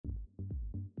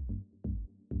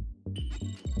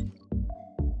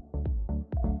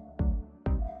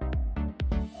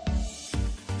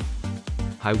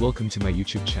Hi, welcome to my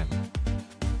YouTube channel.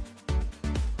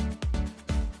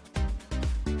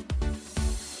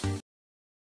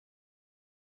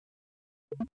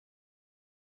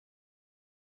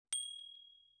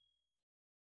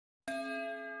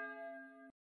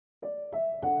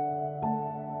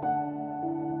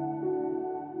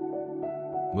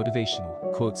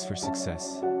 Motivational quotes for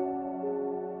success.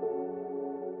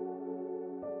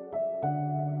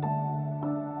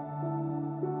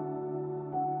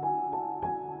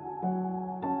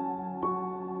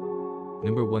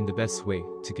 Number 1. The best way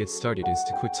to get started is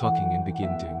to quit talking and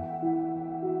begin doing.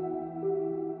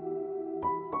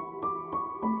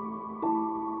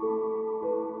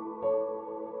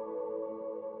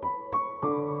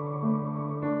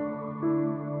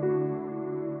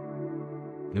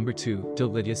 Number 2.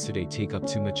 Don't let yesterday take up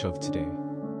too much of today.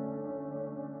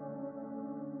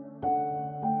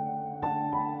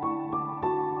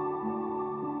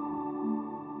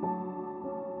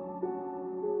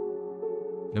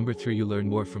 Number 3. You learn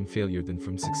more from failure than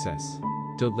from success.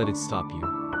 Don't let it stop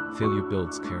you. Failure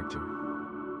builds character.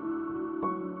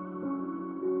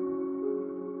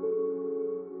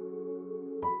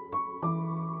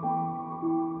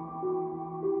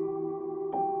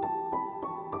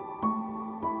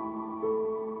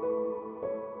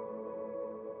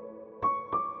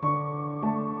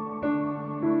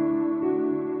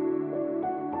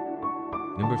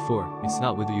 Number 4. It's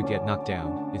not whether you get knocked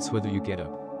down, it's whether you get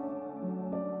up.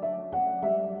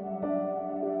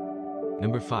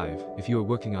 Number 5. If you are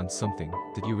working on something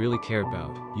that you really care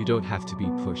about, you don't have to be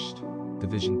pushed. The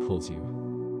vision pulls you.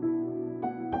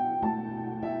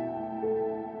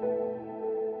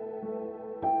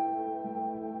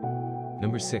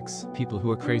 Number 6. People who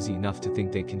are crazy enough to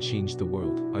think they can change the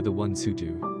world are the ones who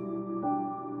do.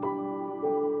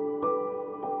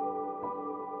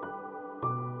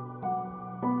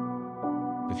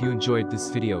 If you enjoyed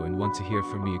this video and want to hear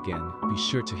from me again, be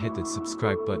sure to hit that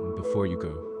subscribe button before you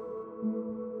go.